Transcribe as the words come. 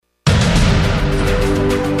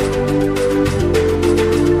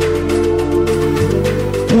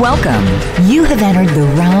Welcome. You have entered the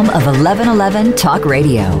realm of 1111 Talk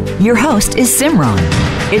Radio. Your host is Simran.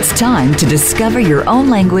 It's time to discover your own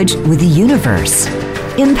language with the universe.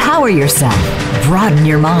 Empower yourself, broaden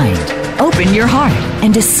your mind, open your heart,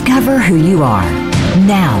 and discover who you are.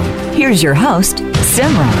 Now, here's your host,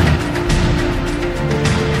 Simran.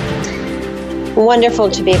 Wonderful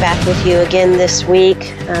to be back with you again this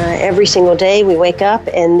week. Every single day we wake up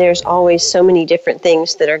and there's always so many different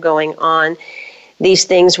things that are going on. These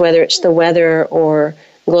things, whether it's the weather or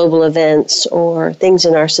global events or things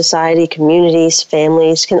in our society, communities,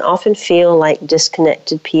 families, can often feel like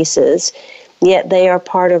disconnected pieces, yet they are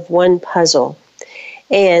part of one puzzle.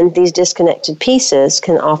 And these disconnected pieces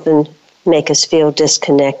can often make us feel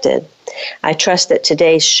disconnected. I trust that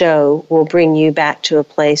today's show will bring you back to a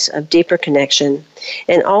place of deeper connection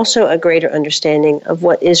and also a greater understanding of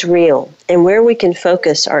what is real and where we can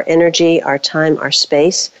focus our energy, our time, our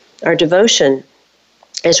space, our devotion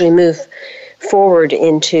as we move forward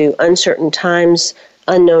into uncertain times,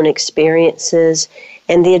 unknown experiences,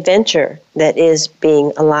 and the adventure that is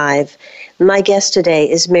being alive. My guest today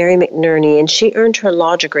is Mary McNerney, and she earned her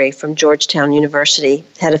law degree from Georgetown University,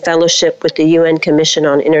 had a fellowship with the UN Commission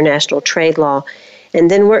on International Trade Law,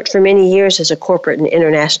 and then worked for many years as a corporate and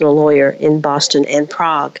international lawyer in Boston and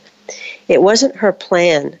Prague. It wasn't her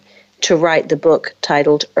plan to write the book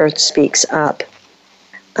titled Earth Speaks Up.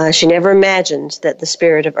 She never imagined that the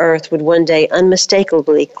spirit of Earth would one day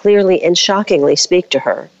unmistakably, clearly, and shockingly speak to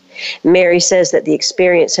her. Mary says that the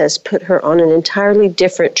experience has put her on an entirely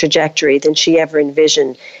different trajectory than she ever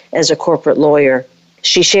envisioned as a corporate lawyer.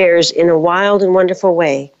 She shares, in a wild and wonderful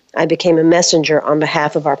way, I became a messenger on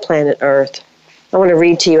behalf of our planet Earth. I want to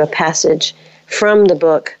read to you a passage from the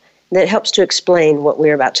book that helps to explain what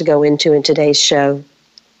we're about to go into in today's show.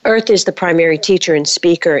 Earth is the primary teacher and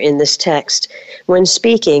speaker in this text. When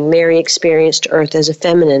speaking, Mary experienced Earth as a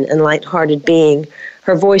feminine and light-hearted being.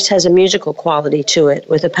 Her voice has a musical quality to it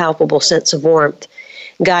with a palpable sense of warmth.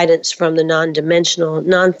 Guidance from the non-dimensional,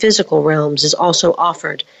 non-physical realms is also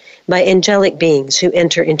offered by angelic beings who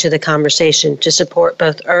enter into the conversation to support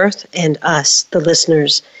both Earth and us, the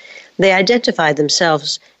listeners. They identify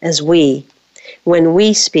themselves as we. When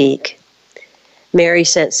we speak, Mary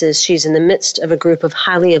senses she's in the midst of a group of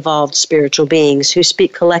highly evolved spiritual beings who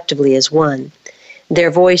speak collectively as one.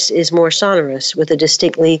 Their voice is more sonorous with a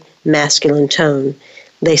distinctly masculine tone.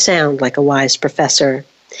 They sound like a wise professor.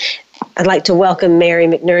 I'd like to welcome Mary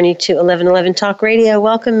McNerney to 1111 Talk Radio.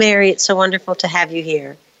 Welcome, Mary. It's so wonderful to have you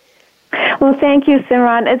here. Well, thank you,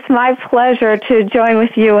 Simran. It's my pleasure to join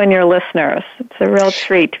with you and your listeners. It's a real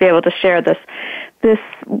treat to be able to share this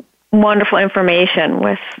wonderful information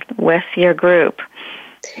with your group.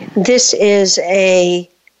 This is a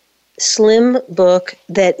slim book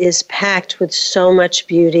that is packed with so much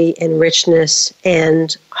beauty and richness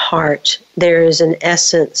and heart. There is an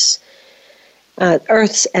essence,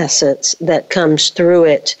 Earth's essence, that comes through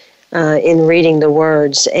it in reading the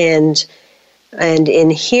words and in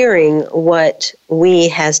hearing what we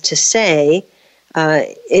has to say.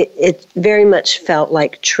 It very much felt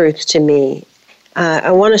like truth to me.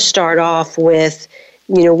 I want to start off with,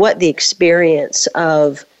 what the experience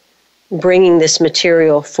of bringing this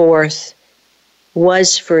material forth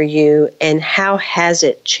was for you, and how has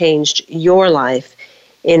it changed your life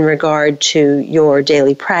in regard to your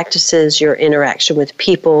daily practices, your interaction with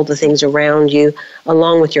people, the things around you,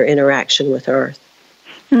 along with your interaction with Earth.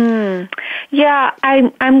 Yeah,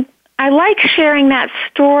 I like sharing that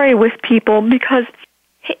story with people because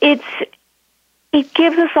it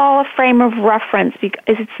gives us all a frame of reference,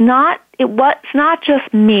 because it's not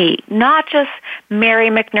just me, not just Mary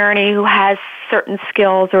McNerney, who has certain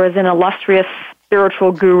skills or is an illustrious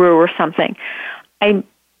spiritual guru or something.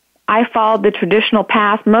 I followed the traditional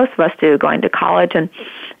path most of us do, going to college and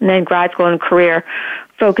then grad school and career,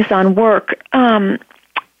 focus on work. And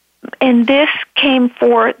this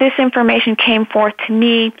information came forth to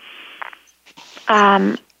me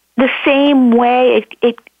the same way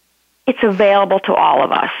it's available to all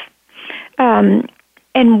of us.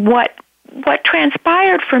 And what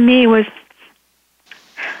transpired for me was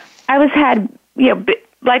I had,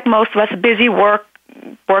 like most of us, a busy work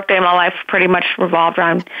day. My life pretty much revolved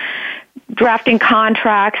around drafting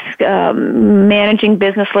contracts, managing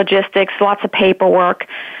business logistics, lots of paperwork.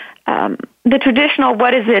 The traditional,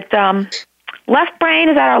 left brain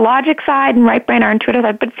is at our logic side and right brain our intuitive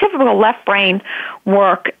side, but typical left brain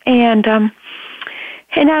work. And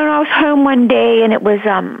I was home one day, and it was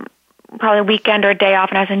probably a weekend or a day off,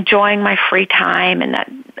 and I was enjoying my free time and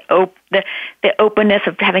the openness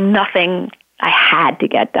of having nothing I had to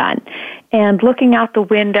get done. And looking out the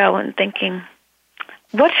window and thinking,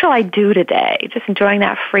 what shall I do today? Just enjoying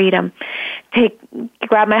that freedom.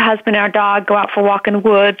 Grab my husband and our dog, go out for a walk in the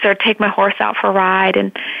woods, or take my horse out for a ride.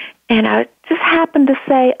 And I just happened to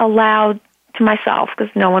say aloud to myself,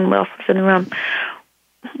 because no one else was in the room,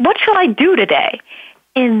 what shall I do today?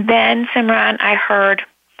 And then, Simran, I heard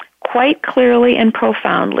quite clearly and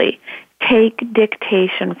profoundly, take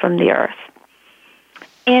dictation from the earth.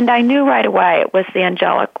 And I knew right away it was the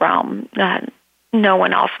angelic realm. No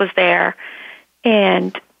one else was there.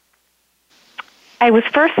 And I was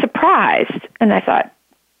first surprised, and I thought,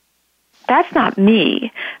 that's not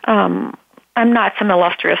me. I'm not some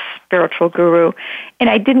illustrious spiritual guru, and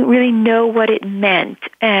I didn't really know what it meant.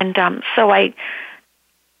 And so I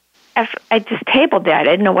just tabled that. I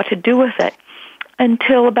didn't know what to do with it.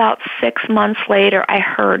 Until about 6 months later, I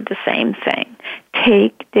heard the same thing.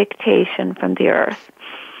 Take dictation from the earth.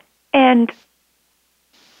 And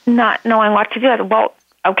not knowing what to do, I thought, well,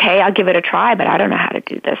 okay, I'll give it a try, but I don't know how to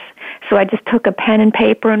do this. So I just took a pen and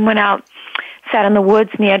paper and went out, sat in the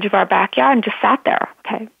woods in the edge of our backyard and just sat there,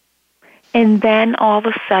 okay? And then all of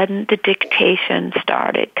a sudden, the dictation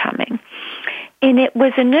started coming. And it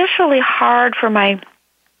was initially hard for my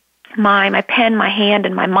pen, my hand,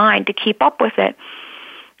 and my mind to keep up with it.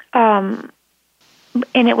 And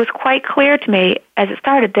it was quite clear to me as it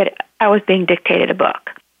started that I was being dictated a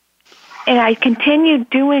book. And I continued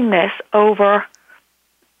doing this over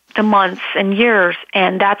the months and years,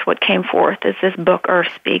 and that's what came forth as this book, Earth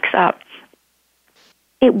Speaks Up.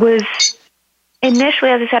 It was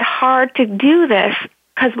initially, as I said, hard to do this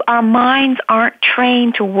because our minds aren't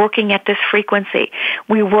trained to working at this frequency.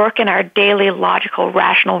 We work in our daily logical,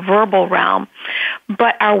 rational, verbal realm,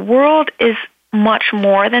 but our world is much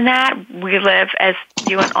more than that. We live, as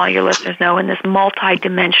you and all your listeners know, in this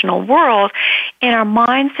multi-dimensional world, and our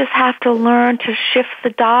minds just have to learn to shift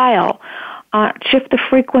the dial, shift the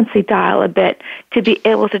frequency dial a bit to be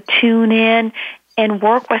able to tune in and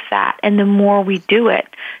work with that. And the more we do it,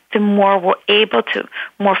 the more we're able to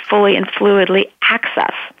more fully and fluidly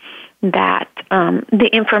access that, the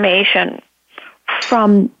information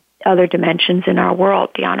from other dimensions in our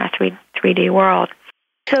world, beyond our 3D world.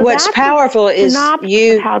 So what's powerful is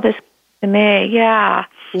you. How this to me, yeah.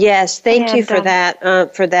 Yes, thank you for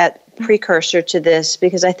that precursor to this,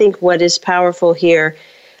 because I think what is powerful here,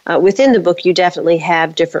 within the book, you definitely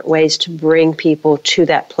have different ways to bring people to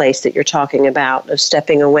that place that you're talking about, of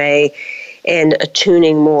stepping away and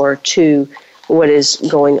attuning more to what is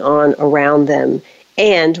going on around them.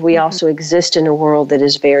 And we also exist in a world that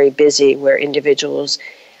is very busy, where individuals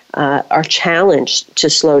are challenged to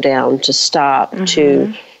slow down, to stop,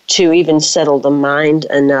 to even settle the mind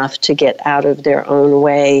enough to get out of their own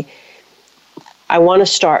way. I want to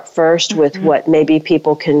start first with what maybe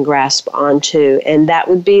people can grasp onto, and that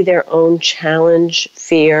would be their own challenge,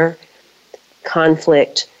 fear,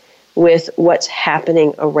 conflict with what's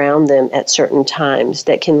happening around them at certain times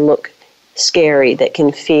that can look scary, that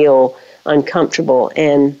can feel uncomfortable,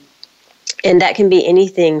 and that can be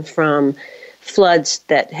anything from floods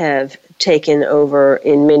that have taken over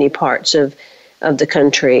in many parts of the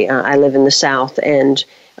country. I live in the South, and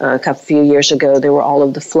a few years ago there were all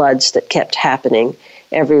of the floods that kept happening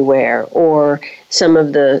everywhere, or some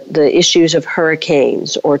of the issues of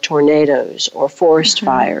hurricanes or tornadoes or forest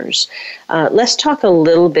fires. Let's talk a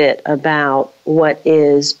little bit about what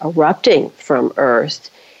is erupting from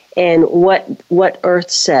Earth and what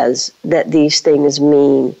Earth says that these things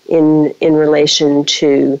mean in relation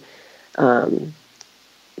to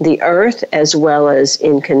the Earth as well as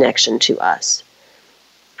in connection to us.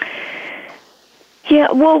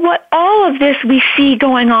 Yeah, well, what all of this we see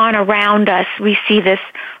going on around us, we see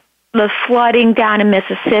the flooding down in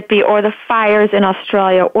Mississippi, or the fires in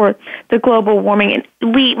Australia, or the global warming.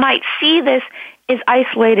 And we might see this as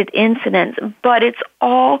isolated incidents, but it's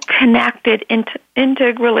all connected,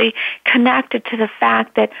 integrally connected to the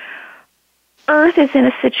fact that Earth is in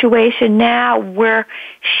a situation now where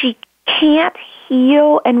she can't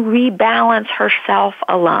heal and rebalance herself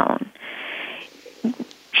alone.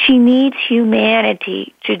 She needs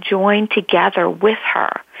humanity to join together with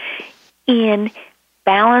her in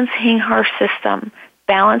balancing her system,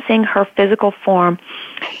 balancing her physical form,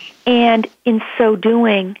 and in so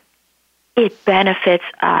doing, it benefits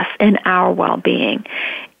us and our well-being.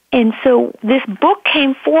 And so this book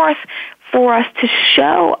came forth for us to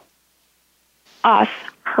show us,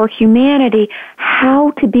 her humanity,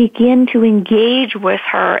 how to begin to engage with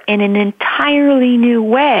her in an entirely new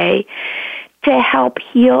way to help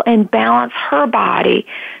heal and balance her body,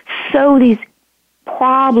 so these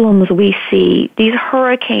problems we see, these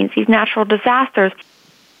hurricanes, these natural disasters,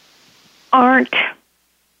 aren't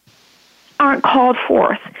called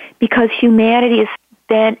forth, because humanity is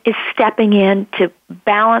then is stepping in to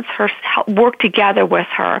balance her, work together with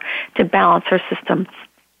her to balance her system.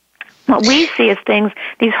 What we see is things,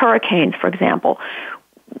 these hurricanes, for example.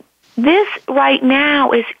 This right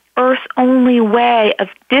now is Earth's only way of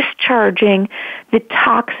discharging the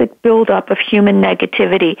toxic buildup of human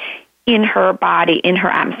negativity in her body, in her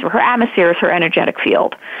atmosphere. Her atmosphere is her energetic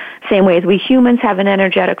field. Same way as we humans have an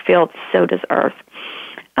energetic field, so does Earth.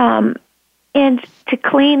 And to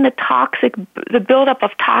clean the buildup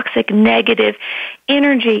of toxic negative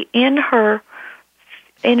energy in her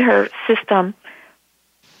system,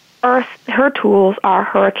 Earth, her tools are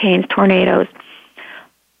hurricanes, tornadoes.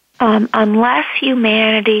 Unless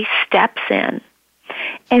humanity steps in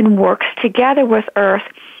and works together with Earth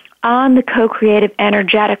on the co-creative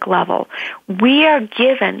energetic level, we are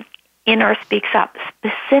given, in Earth Speaks Up,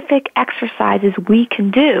 specific exercises we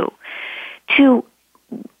can do to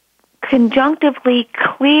conjunctively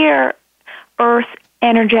clear Earth's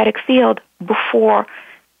energetic field before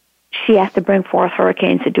she has to bring forth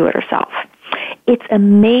hurricanes to do it herself. It's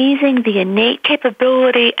amazing the innate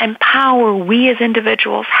capability and power we as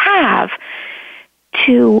individuals have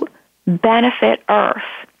to benefit Earth,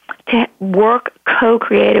 to work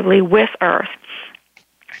co-creatively with Earth.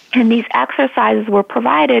 And these exercises we're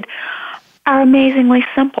provided are amazingly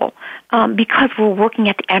simple because we're working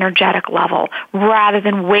at the energetic level rather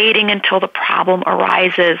than waiting until the problem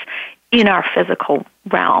arises in our physical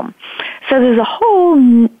realm. So there's a whole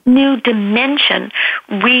new dimension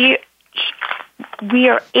we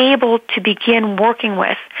are able to begin working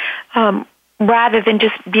with rather than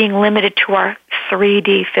just being limited to our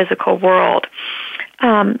 3D physical world.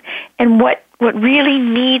 And what really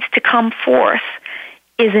needs to come forth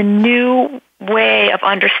is a new way of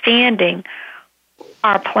understanding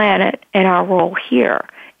our planet and our role here.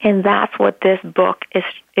 And that's what this book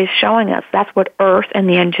is showing us. That's what Earth and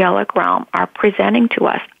the angelic realm are presenting to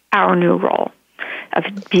us, our new role of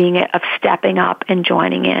stepping up and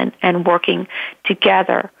joining in and working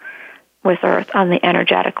together with Earth on the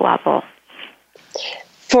energetic level.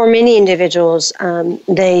 For many individuals,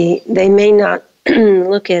 they may not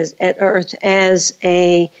look at Earth as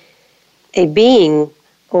a being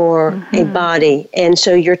or a body. And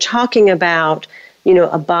so you're talking about,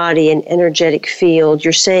 a body, an energetic field.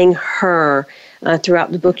 You're saying her.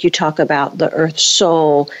 Throughout the book, you talk about the Earth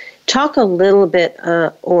soul. Talk a little bit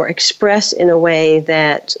or express in a way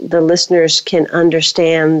that the listeners can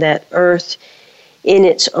understand that Earth in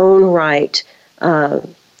its own right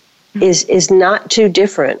is not too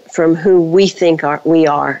different from who we think we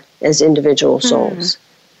are as individual souls.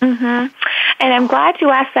 Mm-hmm. And I'm glad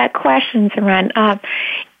you asked that question, Simran.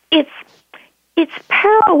 It's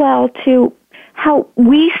parallel to how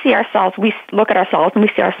we see ourselves. We look at ourselves and we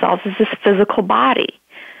see ourselves as this physical body.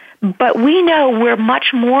 But we know we're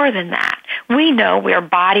much more than that. We know we're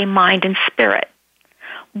body, mind, and spirit.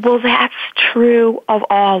 Well, that's true of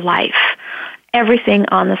all life. Everything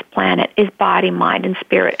on this planet is body, mind, and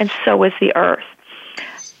spirit, and so is the Earth.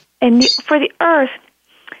 And for the Earth,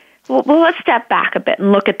 well, let's step back a bit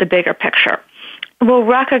and look at the bigger picture. We'll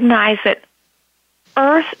recognize that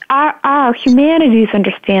Earth, our humanity's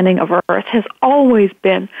understanding of Earth has always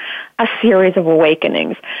been a series of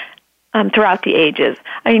awakenings throughout the ages.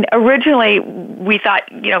 I mean, originally we thought,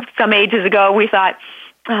 some ages ago, we thought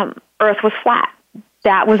Earth was flat.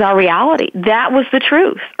 That was our reality. That was the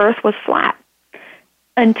truth. Earth was flat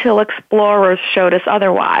until explorers showed us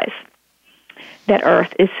otherwise, that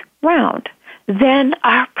Earth is round. Then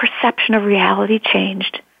our perception of reality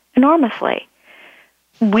changed enormously.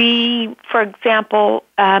 We, for example,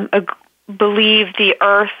 believed the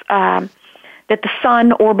Earth, that the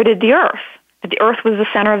sun orbited the Earth, that the Earth was the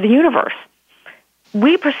center of the universe.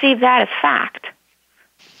 We perceived that as fact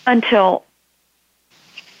until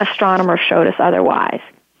astronomers showed us otherwise.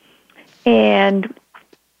 And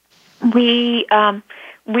we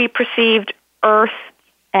perceived Earth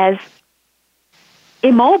as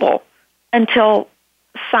immobile until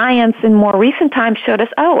science in more recent times showed us,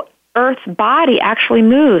 Earth's body actually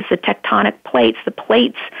moves. The tectonic plates, the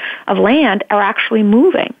plates of land are actually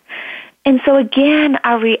moving. And so again,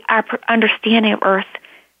 our understanding of Earth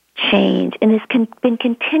changed and has been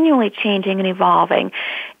continually changing and evolving.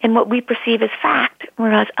 And what we perceive as fact, we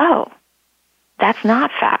realize, that's not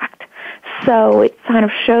fact. So it kind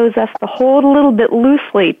of shows us to hold a little bit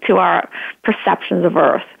loosely to our perceptions of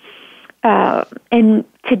Earth. And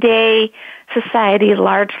today, society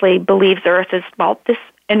largely believes Earth is, this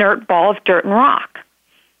inert ball of dirt and rock.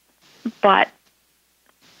 But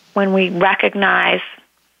when we recognize,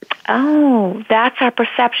 that's our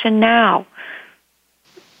perception now,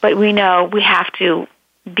 but we know we have to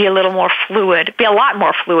be a little more fluid, be a lot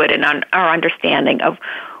more fluid in our understanding of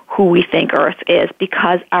who we think Earth is,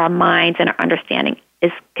 because our minds and our understanding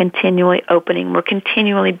is continually opening. We're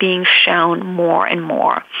continually being shown more and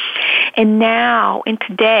more. And now, in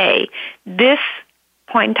today, this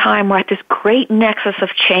point in time, we're at this great nexus of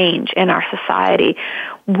change in our society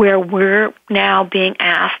where we're now being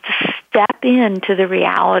asked to step into the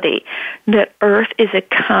reality that Earth is a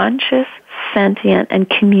conscious, sentient, and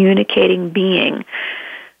communicating being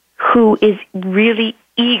who is really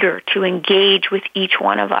eager to engage with each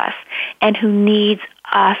one of us and who needs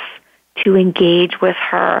us to engage with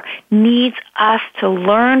her, needs us to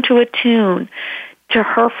learn to attune to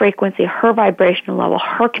her frequency, her vibrational level,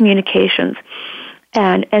 her communications.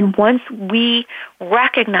 And once we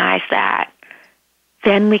recognize that,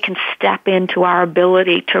 then we can step into our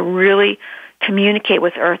ability to really communicate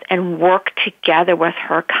with Earth and work together with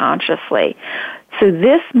her consciously. So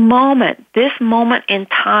this moment in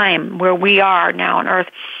time where we are now on Earth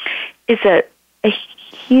is a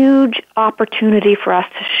huge opportunity for us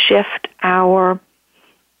to shift our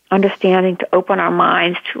understanding, to open our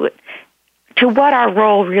minds to it, to what our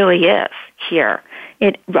role really is here.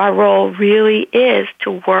 Our role really is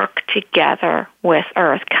to work together with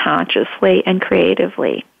Earth consciously and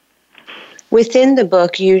creatively. Within the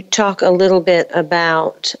book, you talk a little bit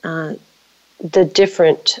about the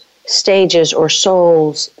different stages or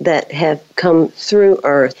souls that have come through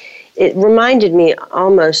Earth. It reminded me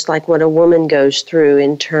almost like what a woman goes through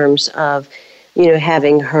in terms of,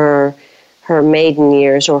 having her maiden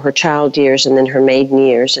years or her child years and then her maiden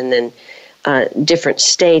years and then different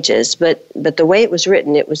stages. But the way it was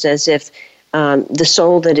written, it was as if the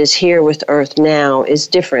soul that is here with Earth now is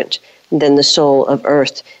different than the soul of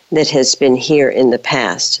Earth that has been here in the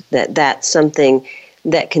past. That's something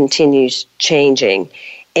that continues changing.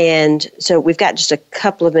 And so we've got just a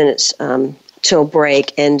couple of minutes till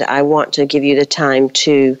break, and I want to give you the time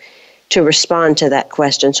to respond to that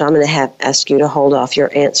question. So I'm going to ask you to hold off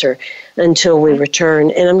your answer until we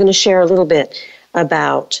return. And I'm going to share a little bit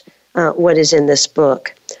about what is in this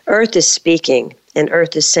book. Earth is speaking, and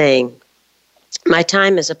Earth is saying, "My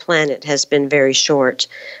time as a planet has been very short.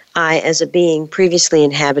 I, as a being, previously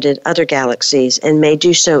inhabited other galaxies and may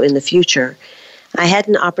do so in the future. I had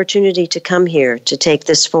an opportunity to come here to take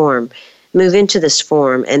this form, move into this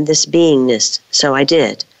form and this beingness, so I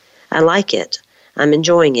did. I like it. I'm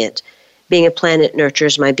enjoying it. Being a planet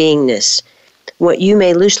nurtures my beingness. What you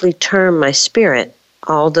may loosely term my spirit,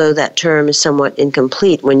 although that term is somewhat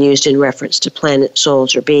incomplete when used in reference to planet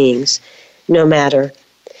souls or beings, no matter.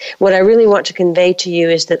 What I really want to convey to you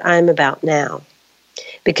is that I'm about now,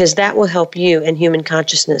 because that will help you and human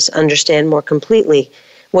consciousness understand more completely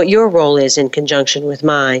what your role is in conjunction with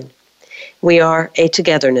mine. We are a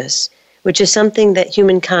togetherness, which is something that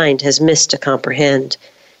humankind has missed to comprehend,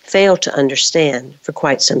 failed to understand for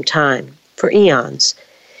quite some time, for eons.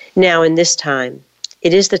 Now in this time,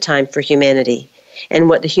 it is the time for humanity and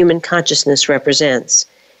what the human consciousness represents,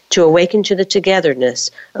 to awaken to the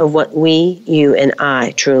togetherness of what we, you, and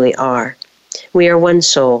I truly are. We are one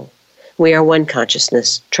soul. We are one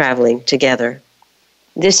consciousness traveling together."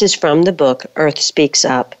 This is from the book Earth Speaks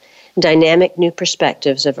Up, Dynamic New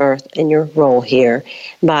Perspectives of Earth and Your Role Here,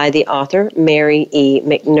 by the author Mary E.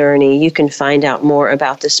 McNerney. You can find out more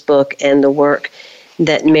about this book and the work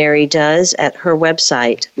that Mary does at her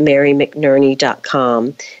website,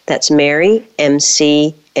 marymcnerney.com. That's Mary,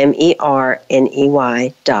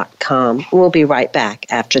 McMerney.com. We'll be right back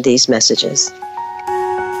after these messages.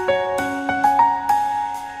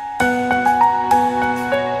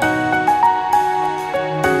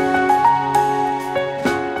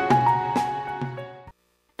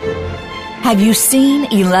 Have you seen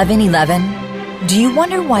 1111? Do you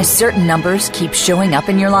wonder why certain numbers keep showing up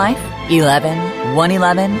in your life? 11,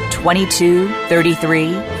 111, 22,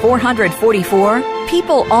 33, 444?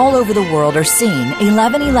 People all over the world are seeing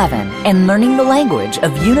 1111 and learning the language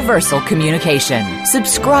of universal communication.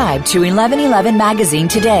 Subscribe to 1111 Magazine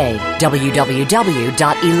today.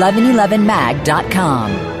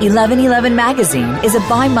 www.1111mag.com. 1111 Magazine is a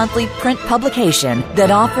bi-monthly print publication that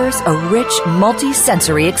offers a rich,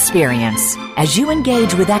 multi-sensory experience. As you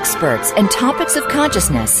engage with experts and topics of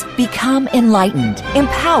consciousness, become enlightened,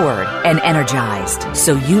 empowered, and energized,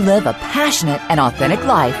 so you live a passionate and authentic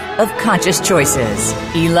life of conscious choices.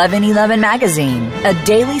 1111 Magazine, a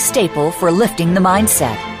daily staple for lifting the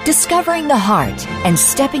mindset, discovering the heart, and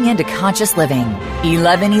stepping into conscious living.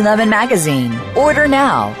 1111 Magazine. Order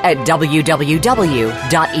now at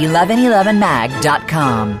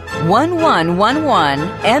www.1111mag.com.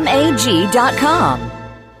 1111mag.com.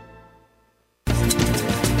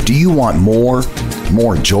 Do you want more?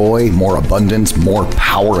 More joy, more abundance, more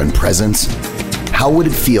power and presence? How would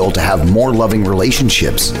it feel to have more loving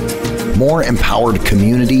relationships, more empowered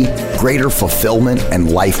community, greater fulfillment,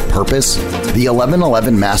 and life purpose? The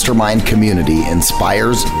 1111 Mastermind community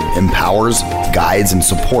inspires, empowers, guides, and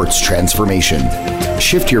supports transformation.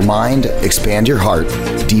 Shift your mind, expand your heart,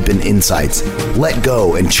 deepen insights, let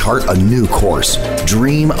go and chart a new course,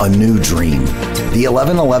 dream a new dream. The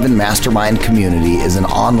 1111 Mastermind community is an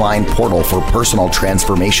online portal for personal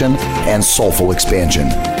transformation and soulful expansion.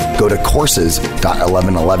 Go to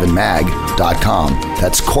courses.1111mag.com.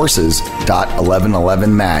 That's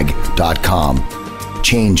courses.1111mag.com.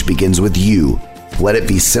 Change begins with you. Let it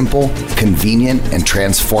be simple, convenient, and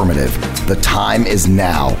transformative. The time is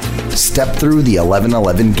now. Step through the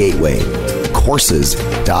 1111 gateway.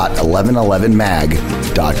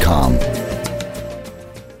 Courses.1111mag.com.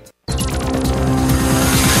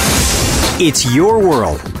 It's your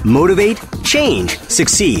world. Motivate, change,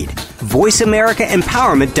 succeed.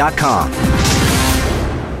 VoiceAmericaEmpowerment.com.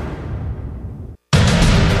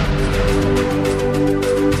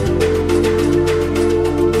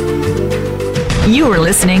 You are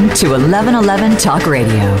listening to 1111 Talk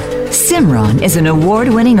Radio. Simran is an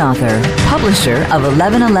award-winning author, publisher of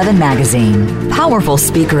 1111 Magazine, powerful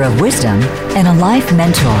speaker of wisdom, and a life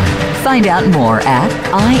mentor. Find out more at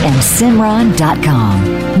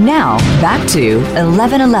IamSimran.com. Now, back to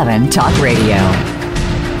 1111 Talk Radio.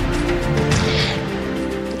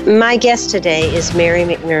 My guest today is Mary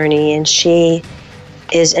McNerney, and she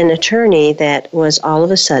is an attorney that was all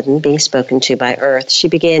of a sudden being spoken to by Earth. She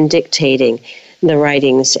began dictating the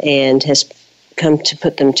writings and has come to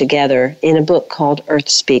put them together in a book called Earth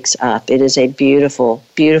Speaks Up. It is a beautiful,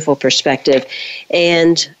 beautiful perspective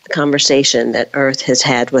and conversation that Earth has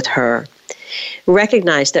had with her.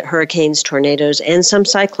 Recognize that hurricanes, tornadoes, and some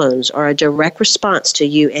cyclones are a direct response to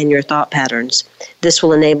you and your thought patterns. This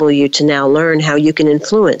will enable you to now learn how you can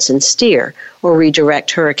influence and steer or redirect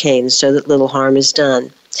hurricanes so that little harm is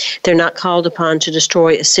done. They're not called upon to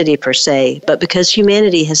destroy a city per se, but because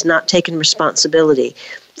humanity has not taken responsibility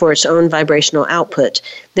for its own vibrational output,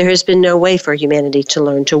 there has been no way for humanity to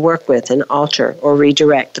learn to work with and alter or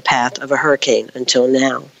redirect the path of a hurricane until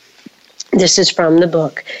now. This is from the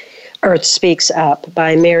book Earth Speaks Up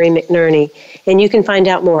by Mary McNerney, and you can find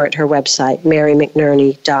out more at her website,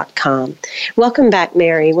 marymcnerney.com. Welcome back,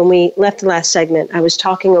 Mary. When we left the last segment, I was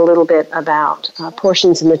talking a little bit about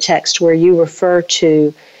portions in the text where you refer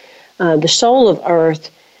to the soul of Earth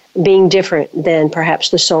being different than perhaps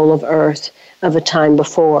the soul of Earth of a time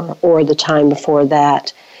before or the time before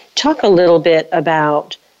that. Talk a little bit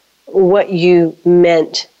about what you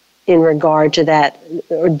meant in regard to that,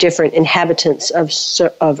 or different inhabitants of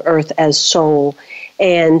Earth as soul,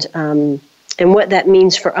 and what that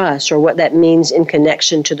means for us, or what that means in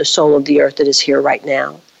connection to the soul of the Earth that is here right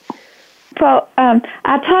now. Well,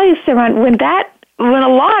 I'll tell you, Simran, when a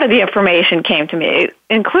lot of the information came to me,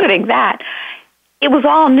 including that, it was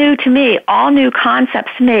all new to me, all new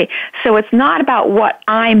concepts to me. So it's not about what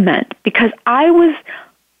I meant, because I was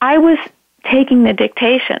taking the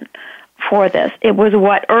dictation for this. It was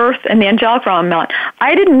what Earth and the angelic realm meant.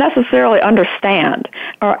 I didn't necessarily understand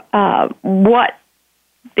or what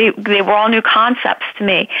they were all new concepts to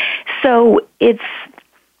me. So it's,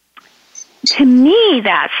 to me,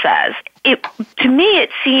 that says to me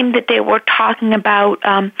it seemed that they were talking about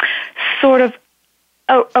sort of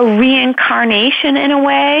a reincarnation in a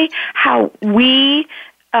way. How we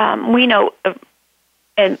know,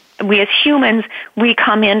 and we as humans, we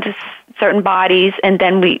come into certain bodies, and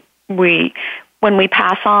then when we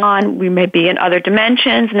pass on, we may be in other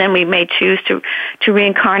dimensions, and then we may choose to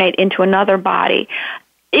reincarnate into another body.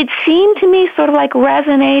 It seemed to me sort of like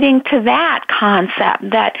resonating to that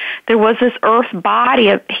concept, that there was this earth body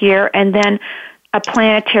up here, and then a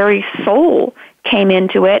planetary soul came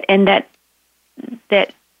into it, and that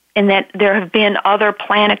there have been other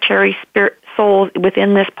planetary spirit souls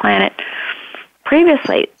within this planet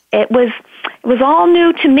previously. It was all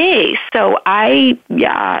new to me. So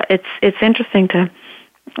it's interesting to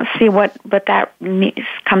see what that means,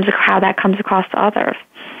 how that comes across to others.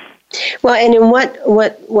 Well, and in what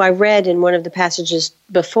I read in one of the passages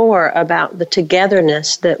before about the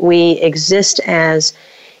togetherness that we exist as,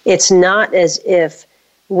 it's not as if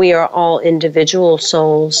we are all individual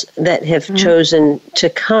souls that have chosen to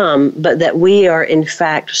come, but that we are in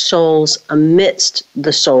fact souls amidst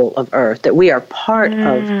the soul of Earth, that we are part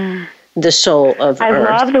of the soul of Earth. I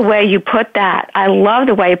love the way you put that.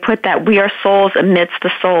 We are souls amidst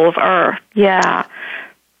the soul of Earth. Yeah.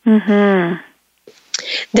 Mm-hmm.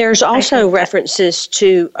 There's also references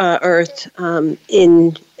to Earth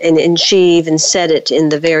and she even said it in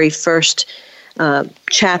the very first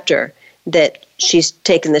chapter that she's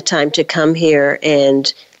taken the time to come here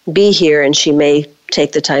and be here, and she may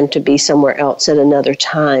take the time to be somewhere else at another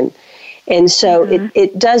time. And so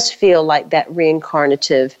it does feel like that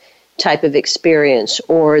reincarnative type of experience,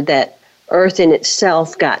 or that Earth in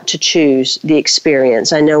itself got to choose the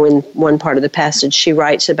experience. I know in one part of the passage she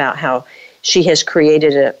writes about how she has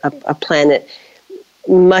created a planet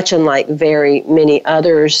much unlike very many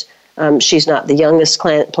others. She's not the youngest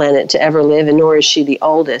planet to ever live, and nor is she the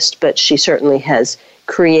oldest, but she certainly has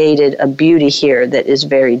created a beauty here that is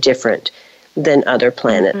very different than other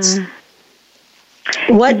planets.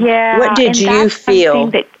 What did you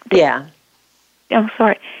feel? I'm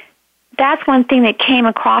sorry. That's one thing that came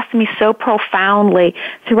across to me so profoundly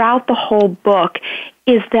throughout the whole book,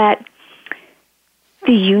 is that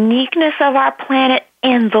the uniqueness of our planet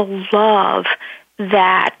and the love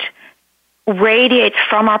that radiates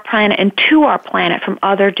from our planet and to our planet from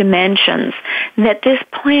other dimensions, that this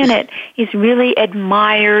planet is really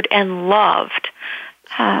admired and loved,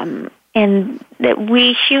 and that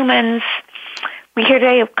we humans, we here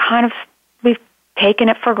today we've taken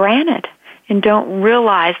it for granted and don't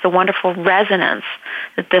realize the wonderful resonance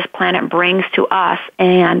that this planet brings to us,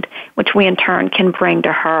 and which we in turn can bring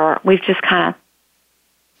to her. We've just kind of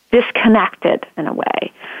disconnected in a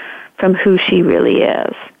way from who she really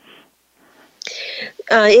is.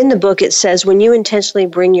 In the book it says, when you intentionally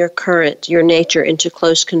bring your current, your nature, into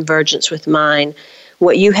close convergence with mine,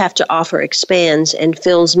 what you have to offer expands and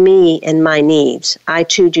fills me and my needs. I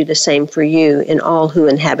too do the same for you and all who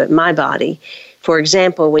inhabit my body. For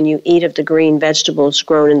example, when you eat of the green vegetables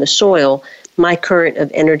grown in the soil, my current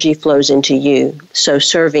of energy flows into you, so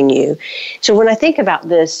serving you. So when I think about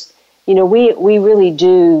this, we really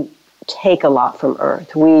do take a lot from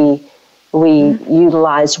Earth. We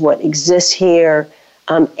utilize what exists here,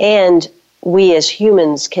 and we as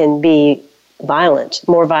humans can be violent,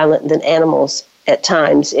 more violent than animals at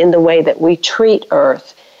times, in the way that we treat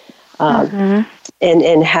Earth, and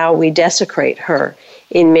how we desecrate her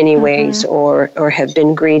in many ways, or have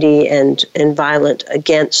been greedy and violent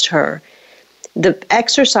against her. The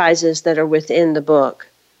exercises that are within the book,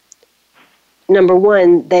 number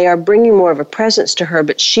one, they are bringing more of a presence to her,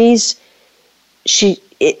 but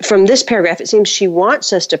from this paragraph, it seems she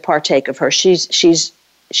wants us to partake of her.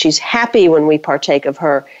 She's happy when we partake of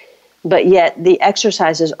her, but yet the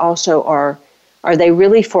exercises also are they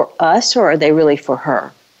really for us, or are they really for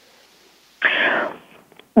her?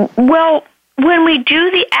 Well, when we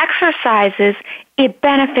do the exercises, it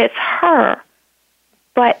benefits her.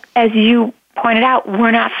 But as you pointed out,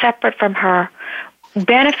 we're not separate from her.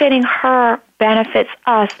 Benefiting her benefits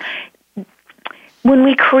us. When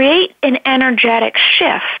we create an energetic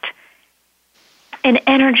shift, an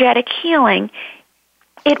energetic healing,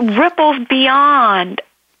 it ripples beyond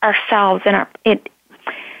ourselves, and it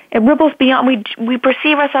ripples beyond. We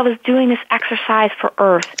perceive ourselves as doing this exercise for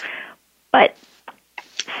Earth, but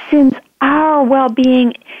since our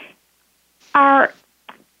well-being, our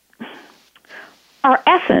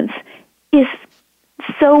essence is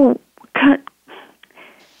so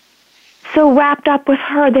wrapped up with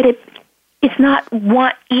her that it's not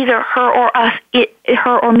either her or us,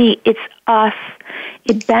 her or me. It's us.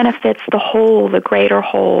 It benefits the whole, the greater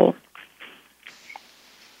whole.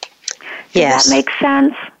 Yes. Does that make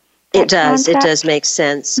sense? It does. Concept? It does make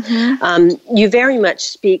sense. You very much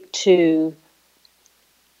speak to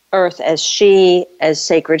Earth as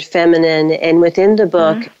sacred feminine, and within the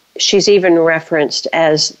book, she's even referenced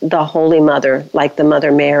as the Holy Mother, like the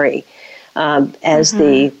Mother Mary, as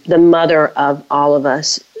the mother of all of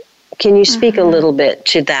us. Can you speak a little bit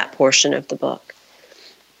to that portion of the book?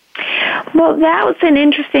 Well, that was an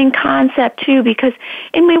interesting concept, too,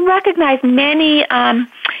 and we recognize many,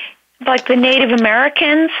 like the Native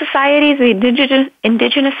American societies, the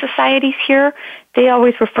indigenous societies here, they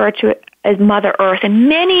always refer to it as Mother Earth, and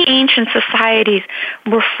many ancient societies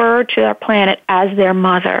refer to our planet as their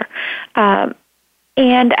mother. And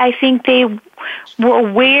I think they were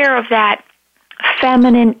aware of that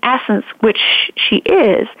feminine essence, which she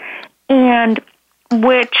is, and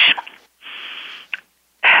which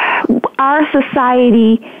our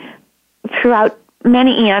society throughout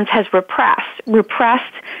many eons has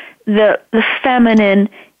repressed the feminine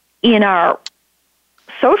in our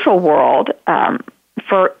social world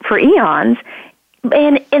for eons,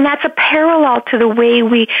 and that's a parallel to the way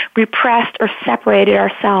we repressed or separated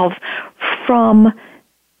ourselves from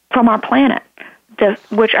our planet.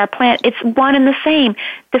 Which our planet, it's one and the same.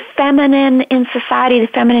 The feminine in society, the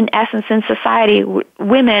feminine essence in society,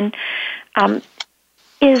 women,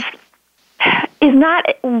 is not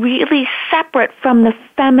really separate from the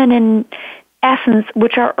feminine essence,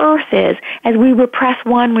 which our earth is. As we repress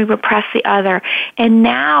one, we repress the other. And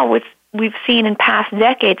now we've seen in past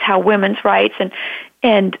decades how women's rights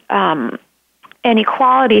and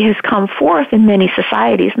equality has come forth in many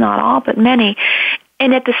societies, not all, but many.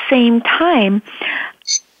 And at the same time,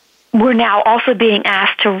 we're now also being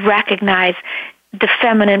asked to recognize the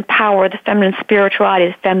feminine power, the feminine spirituality,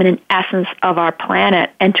 the feminine essence of our planet,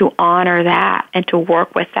 and to honor that and to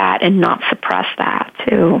work with that and not suppress that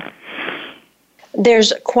too.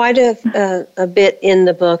 There's quite a bit in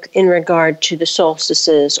the book in regard to the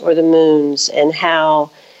solstices or the moons and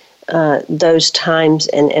how those times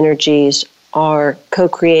and energies are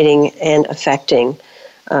co-creating and affecting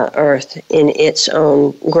Earth in its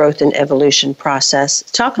own growth and evolution process.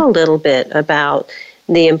 Talk a little bit about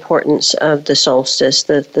the importance of the solstice,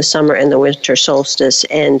 the summer and the winter solstice,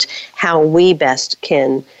 and how we best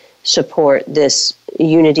can support this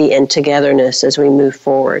unity and togetherness as we move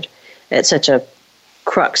forward at such a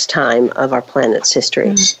crux time of our planet's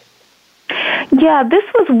history. Yeah, this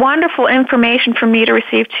was wonderful information for me to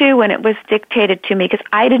receive, too, when it was dictated to me, because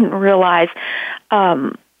I didn't realize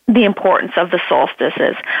the importance of the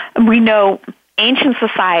solstices. We know ancient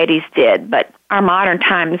societies did, but our modern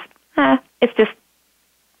times, it's just,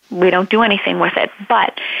 we don't do anything with it.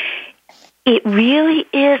 But it really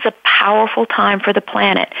is a powerful time for the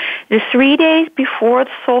planet. The 3 days before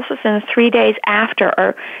the solstice and the 3 days after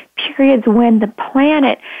are periods when the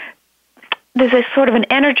planet, there's a sort of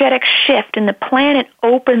an energetic shift and the planet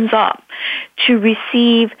opens up to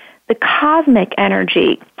receive the cosmic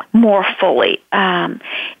energy more fully.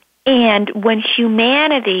 And when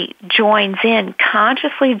humanity joins in,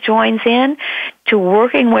 consciously joins in to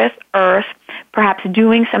working with Earth, perhaps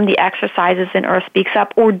doing some of the exercises in Earth Speaks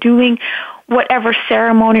Up, or doing whatever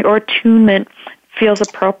ceremony or attunement feels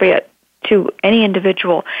appropriate to any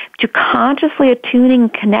individual, to consciously attuning,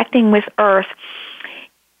 connecting with Earth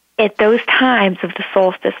at those times of the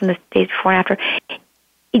solstice and the days before and after,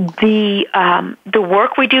 the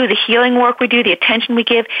work we do, the healing work we do, the attention we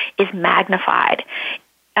give is magnified.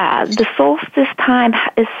 The solstice time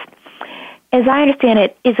is, as I understand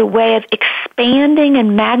it, is a way of expanding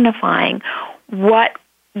and magnifying what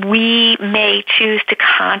we may choose to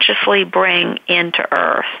consciously bring into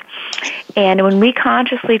Earth. And when we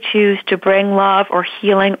consciously choose to bring love or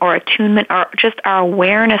healing or attunement or just our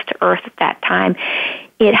awareness to Earth at that time,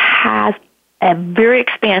 it has a very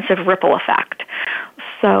expansive ripple effect.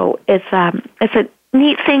 So it's a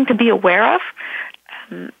neat thing to be aware of,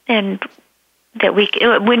 and that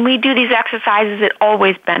when we do these exercises, it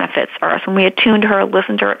always benefits Earth. When we attune to her,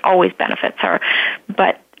 listen to her, it always benefits her.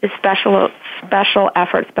 But it's special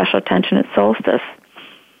effort, special attention at solstice.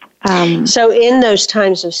 So in those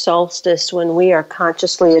times of solstice, when we are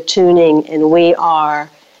consciously attuning and we are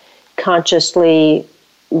consciously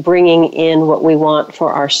bringing in what we want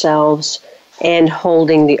for ourselves and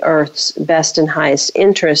holding the Earth's best and highest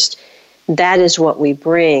interest, that is what we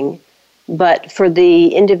bring. But for the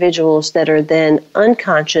individuals that are then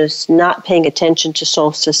unconscious, not paying attention to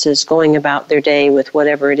solstices, going about their day with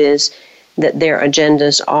whatever it is that their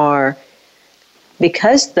agendas are,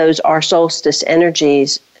 because those are solstice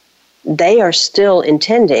energies, they are still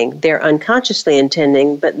intending, they're unconsciously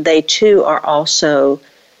intending, but they too are also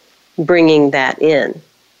bringing that in.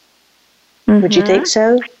 Mm-hmm. Would you think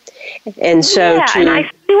so? And so yeah, and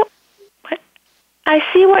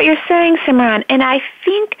I see what you're saying, Simran, and I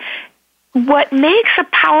think what makes a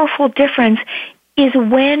powerful difference is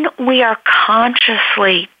when we are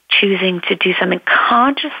consciously choosing to do something,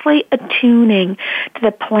 consciously attuning to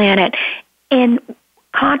the planet and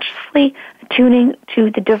consciously attuning to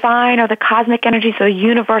the divine or the cosmic energies or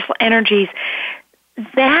universal energies.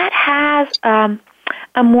 That has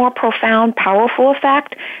a more profound, powerful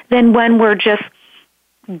effect than when we're just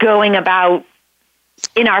going about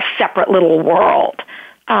in our separate little world.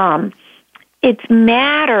 It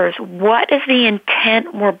matters what is the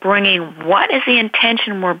intent we're bringing, what is the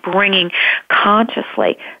intention we're bringing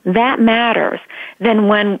consciously. That matters than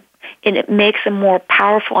when it makes a more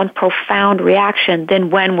powerful and profound reaction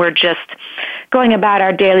than when we're just going about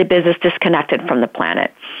our daily business disconnected from the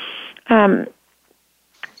planet.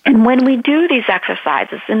 And when we do these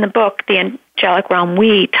exercises, in the book, The Angelic Realm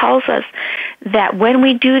We tells us that when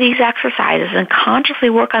we do these exercises and consciously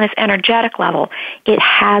work on this energetic level, it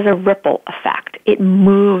has a ripple effect. It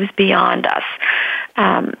moves beyond us.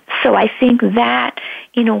 So I think that,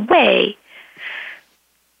 in a way,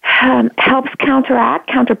 helps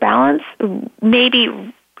counterbalance,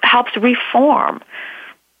 maybe helps reform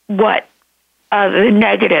what the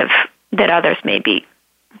negative that others may be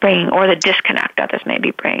bringing, or the disconnect others may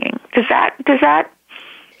be bringing. Does that yes,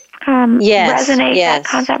 resonate? Yes. That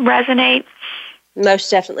concept resonate?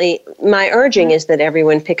 Most definitely. My urging is that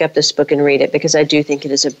everyone pick up this book and read it, because I do think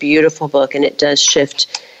it is a beautiful book, and it does shift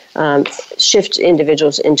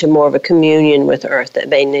individuals into more of a communion with Earth that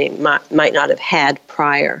they might not have had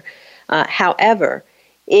prior. However,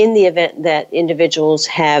 in the event that individuals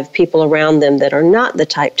have people around them that are not the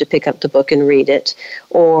type to pick up the book and read it,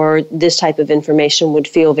 or this type of information would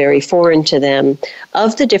feel very foreign to them,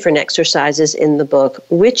 of the different exercises in the book,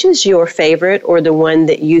 which is your favorite, or the one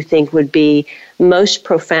that you think would be most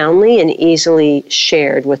profoundly and easily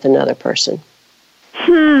shared with another person?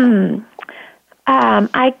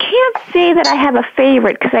 I can't say that I have a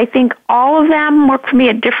favorite, because I think all of them work for me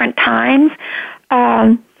at different times.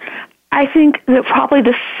 I think that probably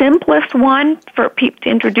the simplest one for people to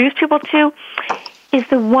introduce people to is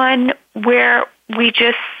the one where we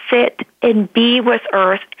just sit and be with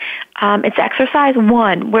Earth. It's exercise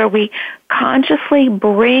 1, where we consciously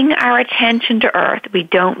bring our attention to Earth. We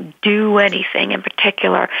don't do anything in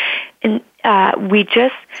particular, and we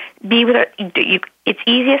just be with Earth. It's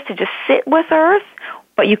easiest to just sit with Earth,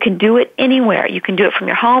 but you can do it anywhere. You can do it from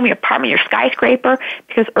your home, your apartment, your skyscraper,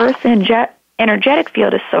 because Earth's energetic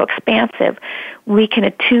field is so expansive. We can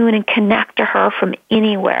attune and connect to her from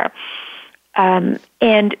anywhere.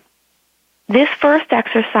 And this first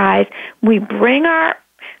exercise, we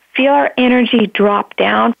feel our energy drop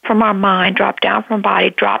down from our mind, drop down from our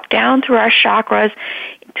body, drop down through our chakras,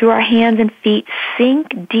 through our hands and feet,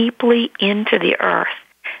 sink deeply into the Earth.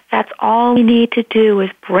 That's all we need to do,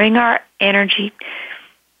 is bring our energy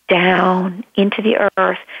down into the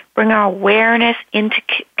Earth, bring our awareness into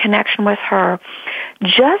connection with her.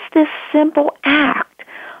 Just this simple act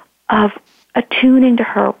of attuning to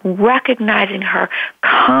her, recognizing her,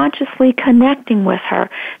 consciously connecting with her,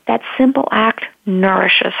 that simple act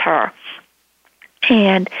nourishes her.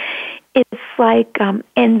 And it's like, and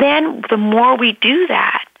then the more we do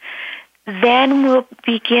that, then we'll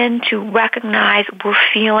begin to recognize we're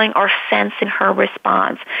feeling or sensing her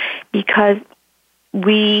response, because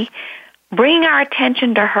we bring our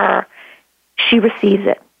attention to her, she receives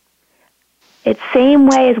it. It's the same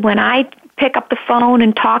way as when I pick up the phone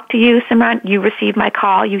and talk to you, Simran, you receive my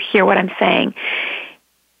call, you hear what I'm saying.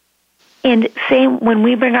 And same when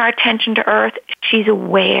we bring our attention to Earth, she's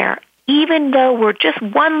aware. Even though we're just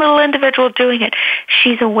one little individual doing it,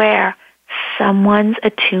 she's aware. Someone's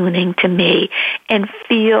attuning to me, and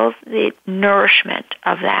feels the nourishment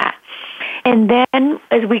of that. And then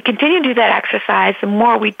as we continue to do that exercise, the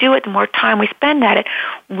more we do it, the more time we spend at it,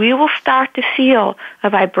 we will start to feel a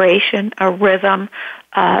vibration, a rhythm,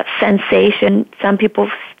 a sensation. Some people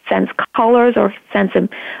sense colors or sense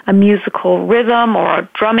a musical rhythm or a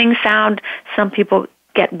drumming sound. Some people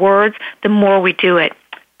get words. The more we do it,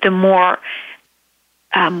 the more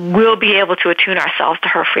we'll be able to attune ourselves to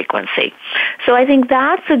her frequency. So I think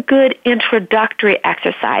that's a good introductory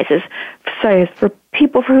exercises for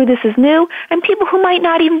people for who this is new, and people who might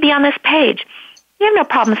not even be on this page. You have no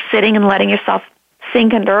problem sitting and letting yourself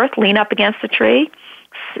sink into Earth, lean up against a tree,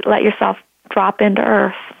 let yourself drop into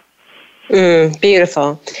Earth.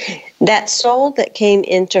 Beautiful. That soul that came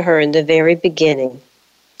into her in the very beginning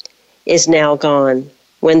is now gone.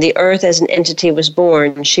 When the Earth as an entity was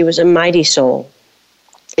born, she was a mighty soul,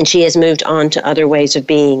 and she has moved on to other ways of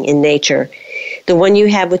being in nature. The one you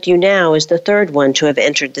have with you now is the third one to have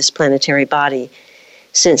entered this planetary body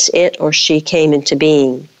since it or she came into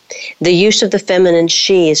being. The use of the feminine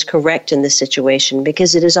she is correct in this situation,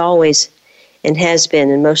 because it is always and has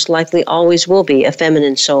been and most likely always will be a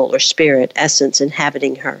feminine soul or spirit essence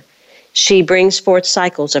inhabiting her. She brings forth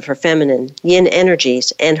cycles of her feminine, yin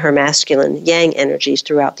energies, and her masculine, yang energies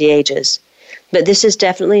throughout the ages. But this is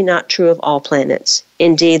definitely not true of all planets.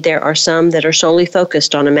 Indeed, there are some that are solely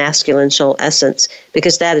focused on a masculine soul essence,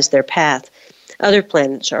 because that is their path. Other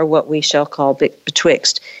planets are what we shall call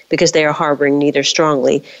betwixt, because they are harboring neither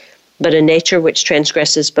strongly, but a nature which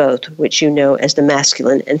transgresses both, which you know as the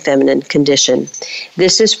masculine and feminine condition.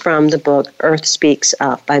 This is from the book Earth Speaks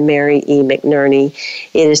Up by Mary E. McNerney.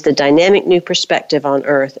 It is the dynamic new perspective on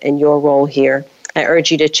Earth and your role here. I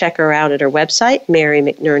urge you to check her out at her website,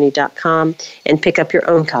 marymcnerney.com, and pick up your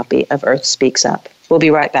own copy of Earth Speaks Up. We'll be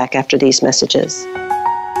right back after these messages.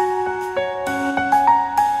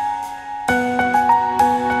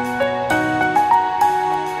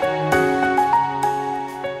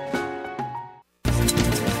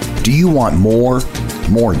 Do you want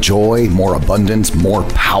more joy, more abundance, more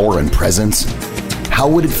power and presence? How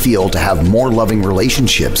would it feel to have more loving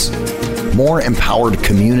relationships, more empowered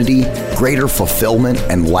community, greater fulfillment,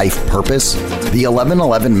 and life purpose? The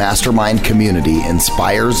 1111 Mastermind community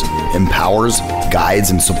inspires, empowers,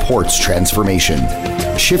 guides, and supports transformation.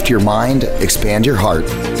 Shift your mind, expand your heart,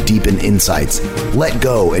 deepen insights, let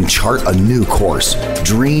go and chart a new course,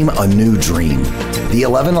 dream a new dream. The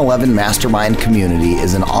 1111 Mastermind community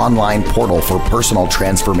is an online portal for personal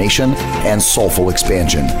transformation and soulful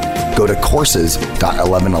expansion. Go to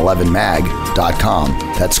courses.1111mag.com.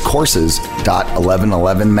 That's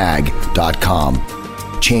courses.1111mag.com.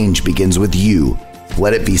 Change begins with you.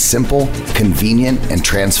 Let it be simple, convenient, and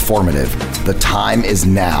transformative. The time is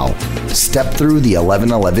now. Step through the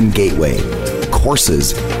 1111 gateway.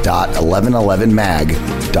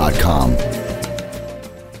 Courses.1111mag.com.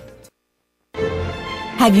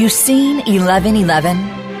 Have you seen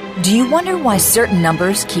 1111? Do you wonder why certain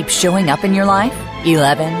numbers keep showing up in your life?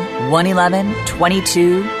 11, 111,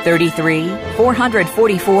 22, 33,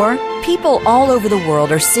 444. People all over the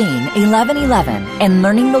world are seeing 1111 and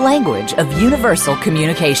learning the language of universal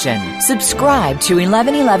communication. Subscribe to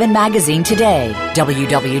 1111 Magazine today.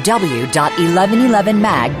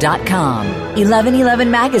 www.1111mag.com.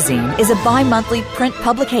 1111 Magazine is a bi-monthly print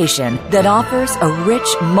publication that offers a rich,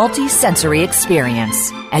 multi-sensory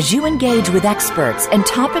experience. As you engage with experts and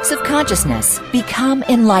topics of consciousness, become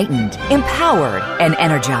enlightened, empowered, and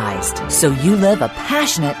energized, so you live a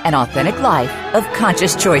passionate and authentic life of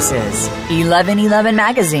conscious choices. 1111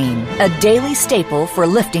 Magazine, a daily staple for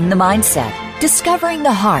lifting the mindset, discovering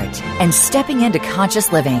the heart, and stepping into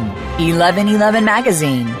conscious living. 1111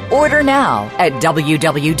 Magazine. Order now at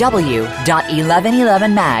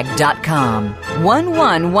www.1111mag.com.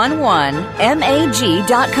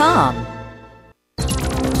 1111mag.com.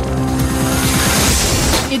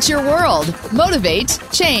 It's your world. Motivate,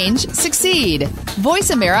 change, succeed.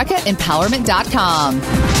 VoiceAmericaEmpowerment.com.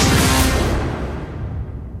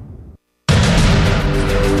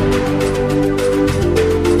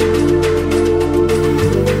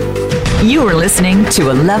 You are listening to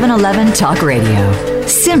 1111 Talk Radio.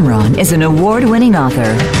 Simran is an award-winning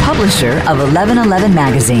author, publisher of 1111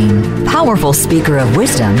 Magazine, powerful speaker of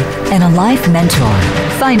wisdom, and a life mentor.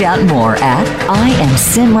 Find out more at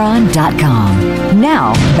IamSimran.com.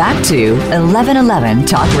 Now, back to 1111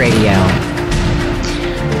 Talk Radio.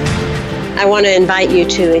 I want to invite you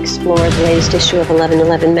to explore the latest issue of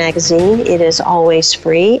 1111 Magazine. It is always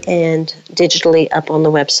free and digitally up on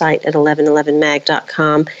the website at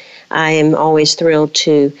 1111mag.com. I am always thrilled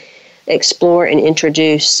to explore and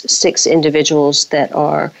introduce 6 individuals that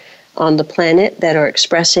are on the planet that are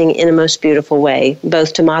expressing in a most beautiful way,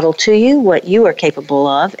 both to model to you what you are capable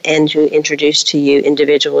of and to introduce to you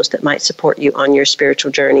individuals that might support you on your spiritual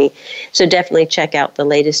journey. So definitely check out the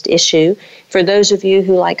latest issue. For those of you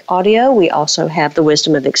who like audio, we also have The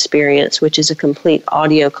Wisdom of Experience, which is a complete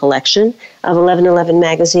audio collection of 1111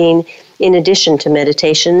 Magazine, in addition to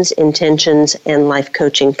meditations, intentions, and life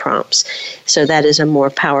coaching prompts. So that is a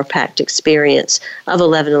more power-packed experience of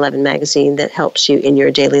 1111 Magazine that helps you in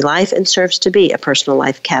your daily life and serves to be a personal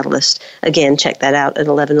life catalyst. Again, check that out at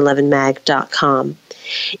 1111mag.com.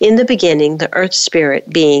 In the beginning, the Earth Spirit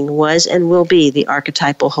being was and will be the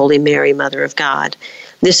archetypal Holy Mary, Mother of God.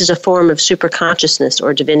 This is a form of superconsciousness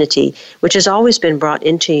or divinity, which has always been brought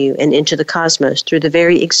into you and into the cosmos through the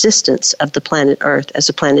very existence of the planet Earth as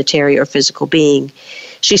a planetary or physical being.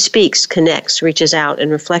 She speaks, connects, reaches out,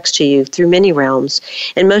 and reflects to you through many realms,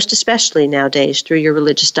 and most especially nowadays through your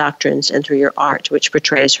religious doctrines and through your art, which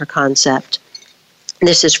portrays her concept.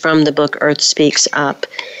 This is from the book Earth Speaks Up.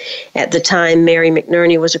 At the time, Mary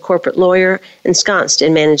McNerney was a corporate lawyer ensconced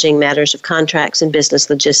in managing matters of contracts and business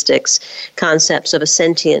logistics. Concepts of a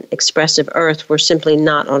sentient, expressive Earth were simply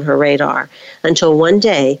not on her radar, until one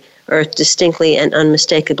day, Earth distinctly and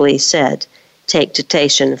unmistakably said, "Take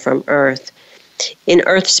dictation from Earth." In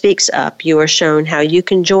Earth Speaks Up, you are shown how you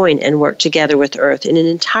can join and work together with Earth in an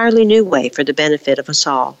entirely new way for the benefit of us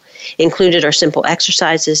all. Included are simple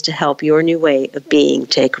exercises to help your new way of being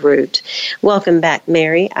take root. Welcome back,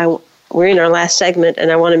 Mary. We're in our last segment,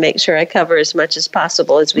 and I want to make sure I cover as much as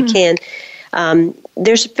possible as we can.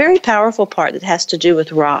 There's a very powerful part that has to do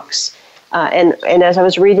with rocks. And as I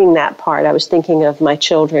was reading that part, I was thinking of my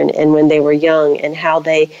children and when they were young and how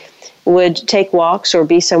they would take walks or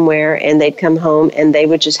be somewhere and they'd come home and they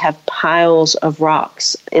would just have piles of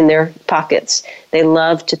rocks in their pockets. They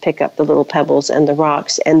loved to pick up the little pebbles and the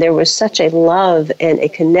rocks, and there was such a love and a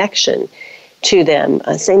connection to them.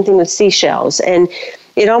 Same thing with seashells. And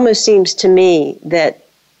it almost seems to me that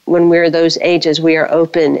when we're those ages, we are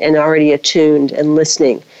open and already attuned and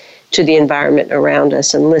listening to the environment around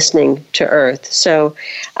us and listening to Earth. So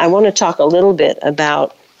I want to talk a little bit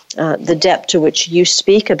about the depth to which you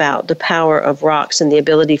speak about the power of rocks and the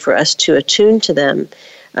ability for us to attune to them,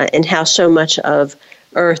 and how so much of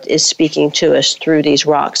Earth is speaking to us through these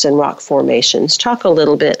rocks and rock formations. Talk a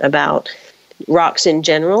little bit about rocks in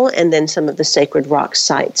general, and then some of the sacred rock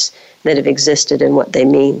sites that have existed and what they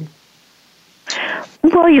mean.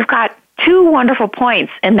 Well, you've got two wonderful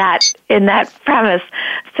points in that premise,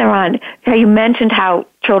 Saran. You mentioned how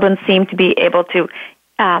children seem to be able to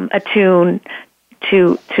attune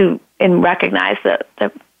to and recognize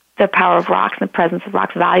the power of rocks and the presence of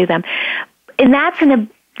rocks, value them, and that's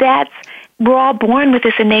we're all born with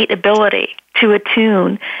this innate ability to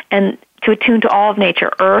attune to all of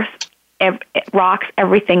nature, earth, rocks,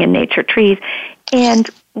 everything in nature, trees, and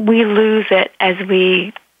we lose it as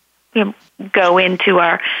we go into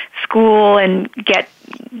our school and get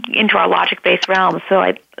into our logic-based realm. So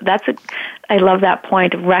I love that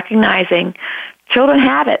point of recognizing children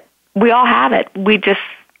have it. We all have it. We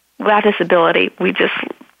have this ability. We just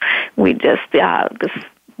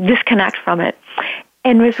disconnect from it.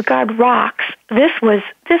 And with regard to rocks, this was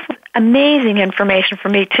amazing information for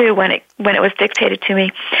me too when it was dictated to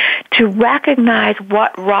me, to recognize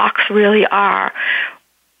what rocks really are.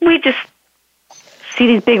 We just see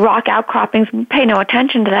these big rock outcroppings and pay no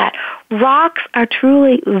attention to that. Rocks are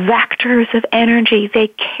truly vectors of energy. They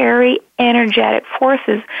carry energetic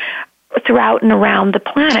forces throughout and around the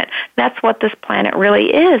planet. That's what this planet really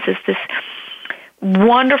is this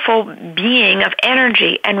wonderful being of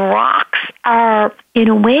energy, and rocks are, in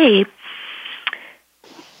a way,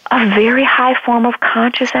 a very high form of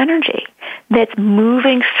conscious energy that's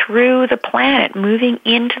moving through the planet, moving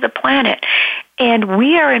into the planet. And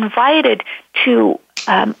we are invited to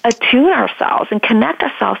attune ourselves and connect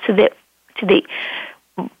ourselves to the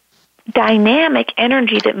dynamic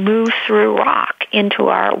energy that moves through rock into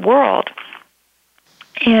our world.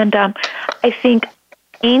 And I think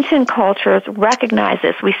ancient cultures recognize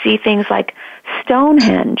this. We see things like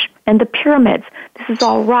Stonehenge and the pyramids. This is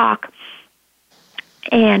all rock.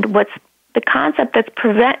 And what's the concept that's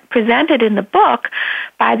presented in the book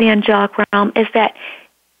by the angelic realm is that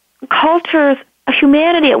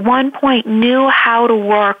humanity at one point knew how to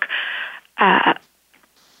work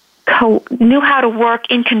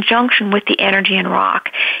in conjunction with the energy in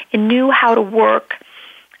rock, and knew how to work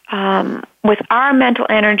with our mental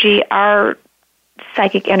energy, our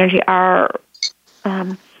psychic energy, our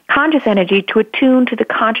conscious energy, to attune to the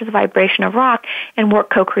conscious vibration of rock and work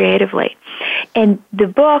co-creatively. And the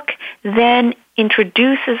book then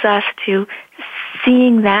introduces us to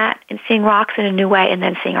seeing that and seeing rocks in a new way, and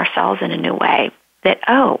then seeing ourselves in a new way, that,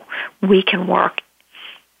 we can work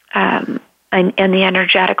in the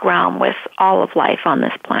energetic realm with all of life on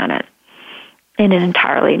this planet in an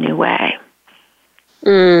entirely new way.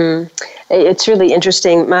 It's really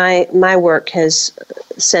interesting. My work has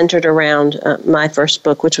centered around my first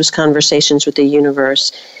book, which was Conversations with the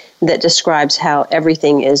Universe, that describes how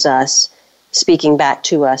everything is us, speaking back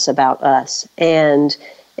to us about us, and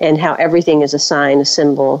how everything is a sign, a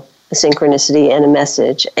symbol, a synchronicity, and a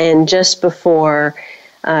message. And just before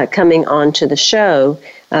coming on to the show,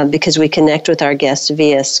 because we connect with our guests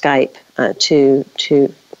via Skype to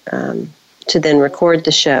then record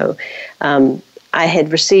the show, I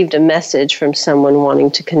had received a message from someone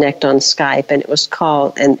wanting to connect on Skype, and it was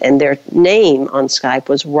called, and their name on Skype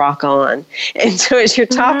was Rock On. And so as you're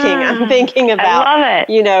talking, I'm thinking about, I love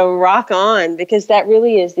it. Rock On, because that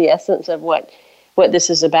really is the essence of what this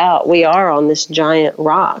is about. We are on this giant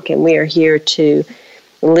rock, and we are here to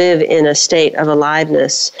live in a state of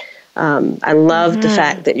aliveness. I love the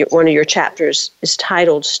fact that one of your chapters is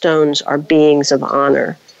titled "Stones Are Beings of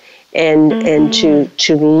Honor." And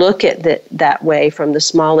to look at that way, from the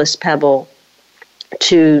smallest pebble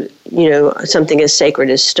to something as sacred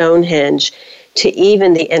as Stonehenge, to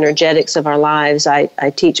even the energetics of our lives. I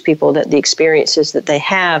teach people that the experiences that they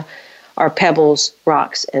have are pebbles,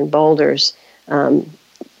 rocks, and boulders,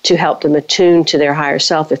 to help them attune to their higher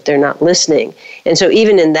self if they're not listening. And so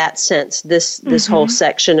even in that sense, this whole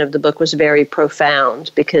section of the book was very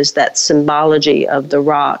profound, because that symbology of the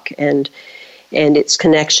rock and its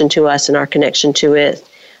connection to us and our connection to it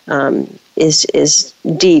is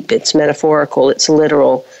deep, it's metaphorical, it's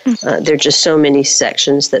literal. There are just so many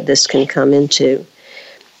sections that this can come into.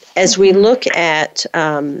 As we look at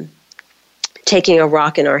taking a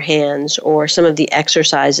rock in our hands, or some of the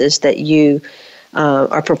exercises that you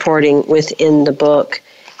are purporting within the book,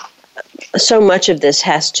 so much of this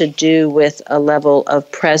has to do with a level of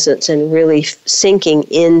presence and really sinking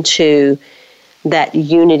into that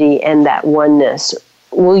unity and that oneness.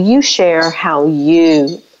 Will you share how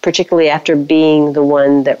you, particularly after being the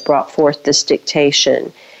one that brought forth this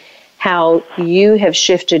dictation, how you have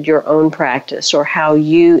shifted your own practice or how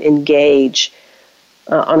you engage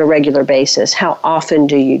on a regular basis. How often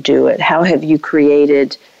do you do it? How have you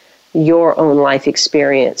created your own life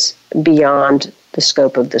experience beyond the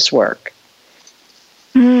scope of this work?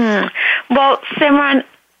 Well, Simran,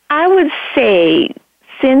 I would say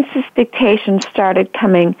since this dictation started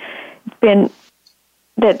coming, that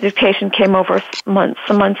dictation came over months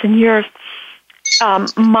and years,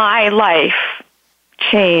 my life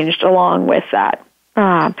changed along with that.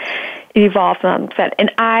 It evolved along with that.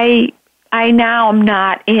 And I now am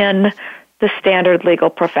not in the standard legal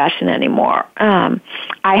profession anymore. It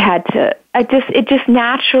just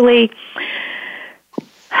naturally,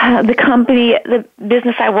 the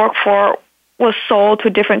business I work for was sold to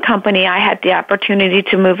a different company. I had the opportunity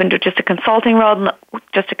to move into just a consulting role.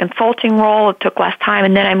 It took less time,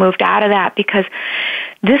 and then I moved out of that because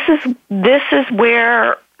this is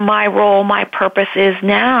where my role, my purpose is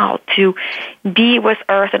now, to be with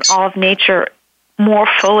Earth and all of nature more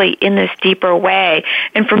fully in this deeper way.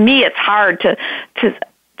 And for me, it's hard to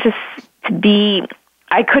be.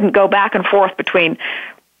 I couldn't go back and forth between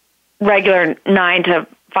regular 9 to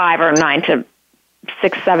 5 or 9 to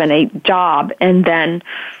 6, 7, 8 job and then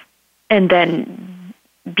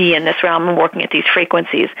be in this realm and working at these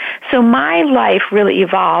frequencies. So my life really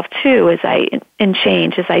evolved too as I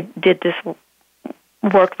did this,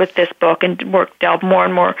 worked with this book and delved more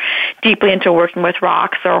and more deeply into working with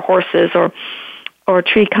rocks or horses or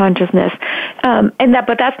tree consciousness.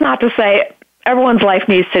 But that's not to say everyone's life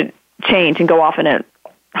needs to change and go off in a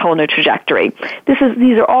whole new trajectory.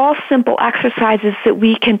 These are all simple exercises that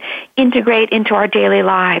we can integrate into our daily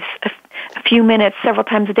lives. A few minutes, several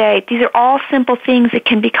times a day. These are all simple things that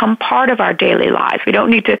can become part of our daily lives. We don't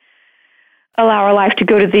need to allow our life to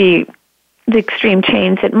go to the extreme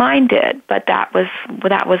change that mine did. But that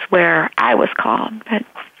was where I was called.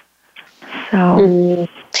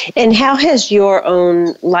 And how has your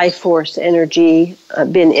own life force energy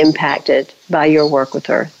been impacted by your work with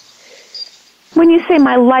Earth? When you say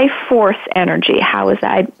my life force energy, how is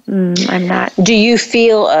that? I'm not. Do you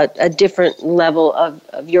feel a different level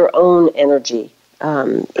of your own energy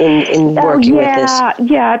in working with this?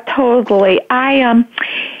 Yeah, totally.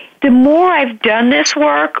 The more I've done this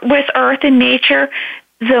work with Earth and nature,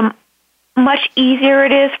 the much easier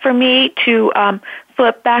it is for me to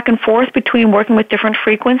flip back and forth between working with different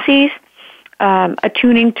frequencies,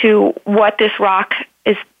 attuning to what this rock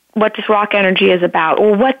energy is about,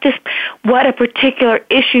 or what a particular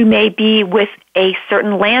issue may be with a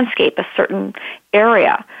certain landscape, a certain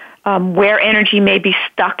area, where energy may be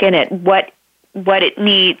stuck in it, what it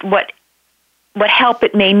needs, what help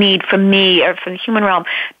it may need from me or from the human realm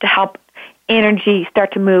to help energy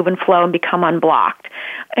start to move and flow and become unblocked.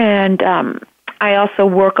 And I also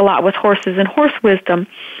work a lot with horses and horse wisdom.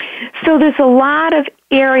 So there's a lot of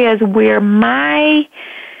areas where the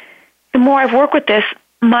more I've worked with this,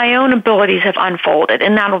 my own abilities have unfolded,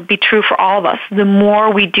 and that'll be true for all of us. The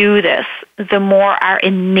more we do this, the more our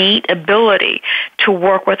innate ability to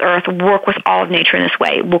work with Earth, work with all of nature in this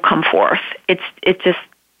way will come forth. It's the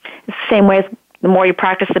same way as the more you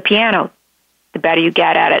practice the piano, the better you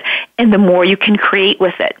get at it, and the more you can create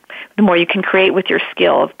with it, the more you can create with your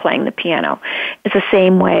skill of playing the piano. It's the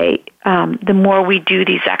same way. The more we do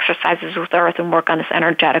these exercises with Earth and work on this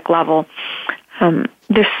energetic level,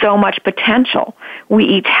 there's so much potential we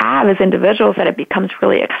each have as individuals that it becomes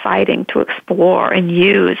really exciting to explore and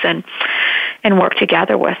use and work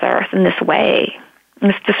together with Earth in this way.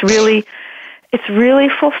 And it's really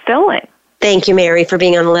fulfilling. Thank you, Mary, for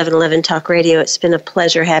being on 1111 Talk Radio. It's been a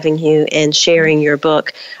pleasure having you and sharing your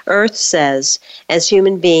book. Earth says, as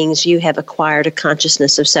human beings, you have acquired a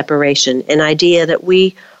consciousness of separation, an idea that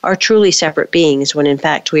we are truly separate beings when in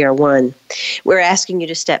fact we are one. We're asking you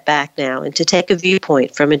to step back now and to take a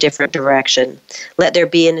viewpoint from a different direction. Let there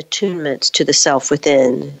be an attunement to the self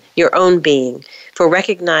within, your own being. For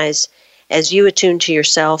recognize, as you attune to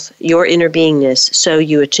yourself, your inner beingness, so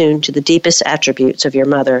you attune to the deepest attributes of your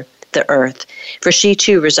mother, the Earth, for she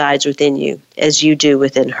too resides within you, as you do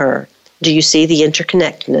within her. Do you see the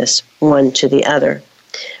interconnectedness one to the other?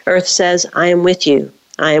 Earth says, I am with you,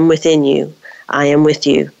 I am within you, I am with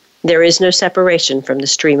you. There is no separation from the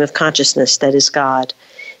stream of consciousness that is God.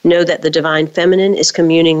 Know that the divine feminine is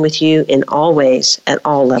communing with you in all ways, at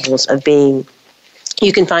all levels of being.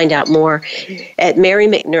 You can find out more at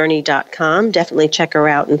marymcnerney.com. Definitely check her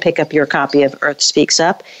out and pick up your copy of Earth Speaks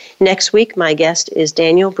Up. Next week, my guest is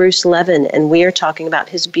Daniel Bruce Levin, and we are talking about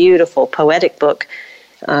his beautiful poetic book,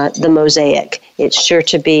 The Mosaic. It's sure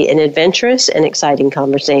to be an adventurous and exciting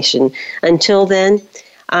conversation. Until then,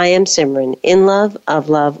 I am Simran, in love, of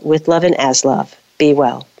love, with love, and as love. Be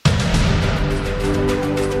well.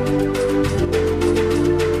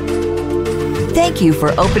 Thank you for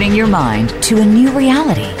opening your mind to a new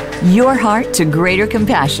reality, your heart to greater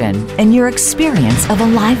compassion, and your experience of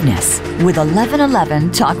aliveness with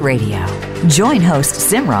 1111 Talk Radio. Join host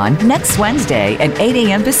Simran next Wednesday at 8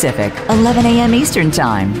 a.m. Pacific, 11 a.m. Eastern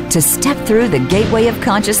Time to step through the gateway of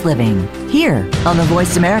conscious living here on the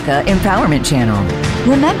Voice America Empowerment Channel.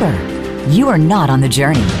 Remember, you are not on the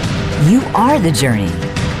journey. You are the journey.